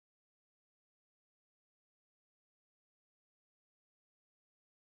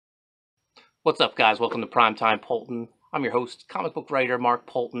What's up, guys? Welcome to Primetime Poulton. I'm your host, comic book writer Mark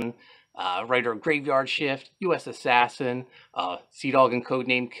Poulton, writer of Graveyard Shift, U.S. Assassin, Sea Dog and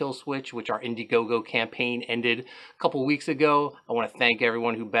Codename Kill Switch, which our Indiegogo campaign ended a couple weeks ago. I want to thank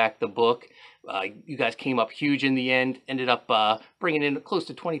everyone who backed the book. You guys came up huge in the end, ended up bringing in close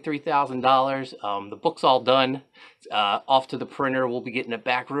to $23,000. The book's all done, off to the printer. We'll be getting it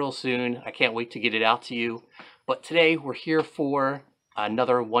back real soon. I can't wait to get it out to you. But today we're here for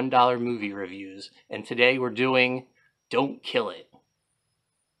another $1 movie reviews, and today we're doing Don't Kill It,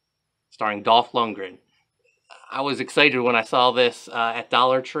 starring Dolph Lundgren. I was excited when I saw this at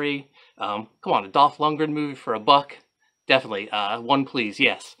Dollar Tree. Come on, a Dolph Lundgren movie for $1? Definitely. One please,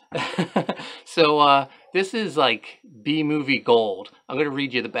 yes. So this is like B-movie gold. I'm going to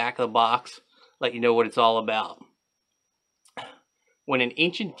read you the back of the box, let you know what it's all about. When an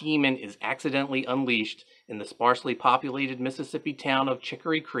ancient demon is accidentally unleashed in the sparsely populated Mississippi town of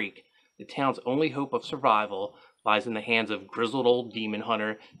Chicory Creek, the town's only hope of survival lies in the hands of grizzled old demon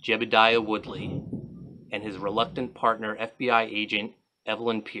hunter Jebediah Woodley and his reluctant partner, FBI agent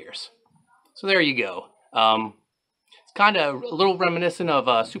Evelyn Pierce. So there you go. It's kind of a little reminiscent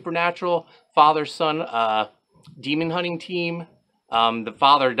of Supernatural, father-son demon hunting team. The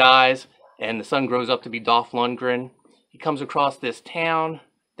father dies, and the son grows up to be Dolph Lundgren. He comes across this town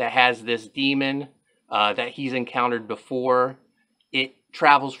that has this demon that he's encountered before. It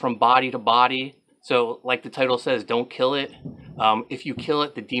travels from body to body. So like the title says, don't kill it. If you kill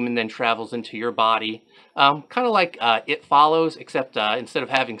it, the demon then travels into your body. Kind of like It Follows, except instead of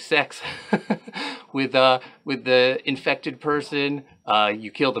having sex with the infected person,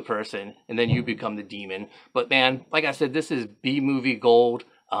 you kill the person and then you become the demon. But man, like I said, this is B-movie gold.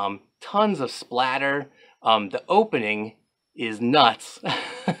 Tons of splatter. The opening is nuts.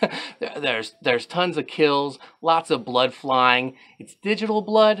 there's tons of kills, lots of blood flying. It's digital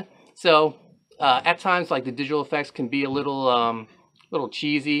blood, so at times like the digital effects can be a little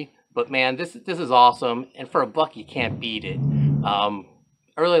cheesy, but man, this is awesome, and for $1 you can't beat it. I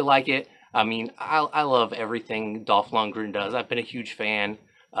really like it. I mean, I love everything Dolph Lundgren does. I've been a huge fan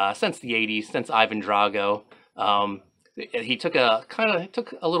since the 80s, since Ivan Drago. He took a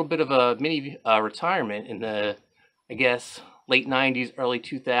little bit of a mini retirement in the, I guess, late 90s, early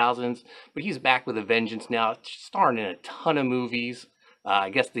 2000s, but he's back with a vengeance now, starring in a ton of movies. I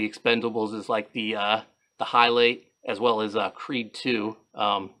guess The Expendables is like the highlight, as well as Creed 2,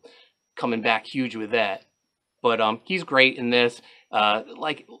 coming back huge with that. But he's great in this.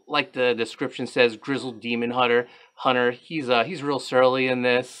 Like the description says, grizzled demon hunter. He's real surly in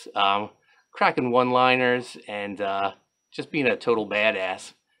this, cracking one-liners and just being a total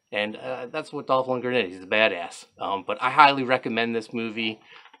badass. And that's what Dolph Lundgren is. He's a badass. But I highly recommend this movie.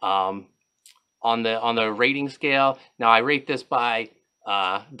 On the rating scale, now I rate this by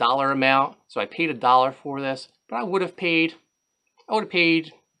dollar amount. So I paid $1 for this, but I would have paid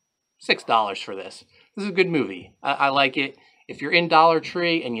 $6 for this. This is a good movie. I like it. If you're in Dollar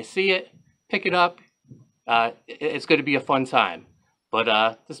Tree and you see it, pick it up. It's going to be a fun time. But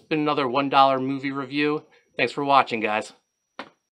this has been another $1 movie review. Thanks for watching, guys.